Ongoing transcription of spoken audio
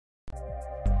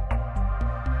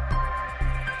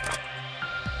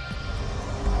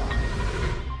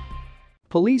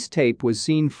Police tape was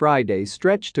seen Friday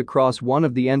stretched across one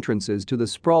of the entrances to the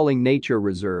sprawling nature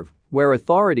reserve, where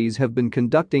authorities have been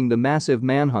conducting the massive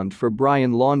manhunt for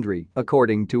Brian Laundrie,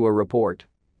 according to a report.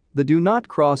 The "Do Not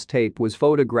Cross" tape was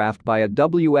photographed by a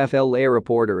WFLA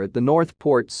reporter at the North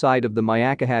Port side of the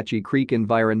Myakkahatchee Creek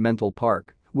Environmental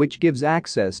Park, which gives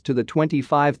access to the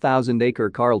 25,000-acre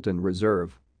Carlton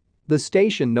Reserve. The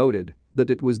station noted that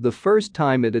it was the first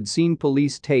time it had seen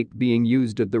police tape being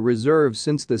used at the reserve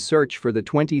since the search for the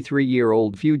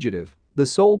 23-year-old fugitive, the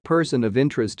sole person of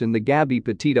interest in the Gabby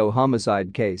Petito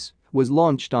homicide case, was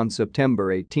launched on September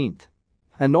 18.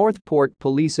 A Northport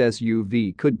police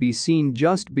SUV could be seen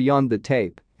just beyond the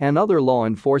tape, and other law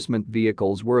enforcement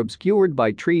vehicles were obscured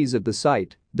by trees at the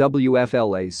site,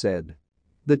 WFLA said.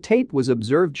 The tape was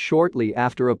observed shortly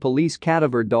after a police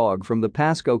cadaver dog from the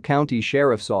Pasco County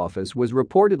Sheriff's Office was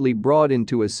reportedly brought in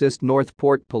to assist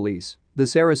Northport Police, the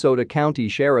Sarasota County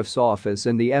Sheriff's Office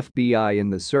and the FBI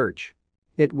in the search.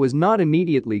 It was not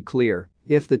immediately clear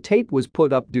if the tape was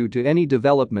put up due to any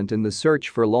development in the search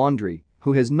for Laundrie,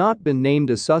 who has not been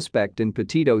named a suspect in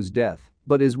Petito's death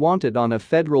but is wanted on a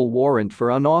federal warrant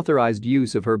for unauthorized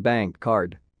use of her bank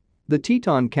card. The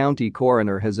Teton County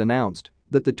coroner has announced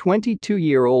that the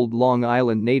 22-year-old Long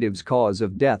Island native's cause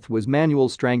of death was manual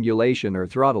strangulation or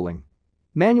throttling.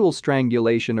 Manual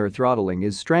strangulation or throttling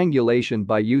is strangulation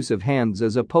by use of hands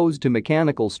as opposed to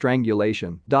mechanical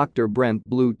strangulation, Dr. Brent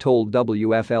Blue told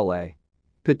WFLA.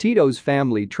 Petito's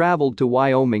family traveled to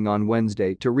Wyoming on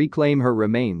Wednesday to reclaim her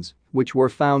remains, which were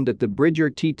found at the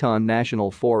Bridger-Teton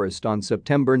National Forest on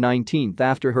September 19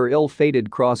 after her ill-fated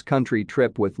cross-country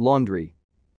trip with Laundrie,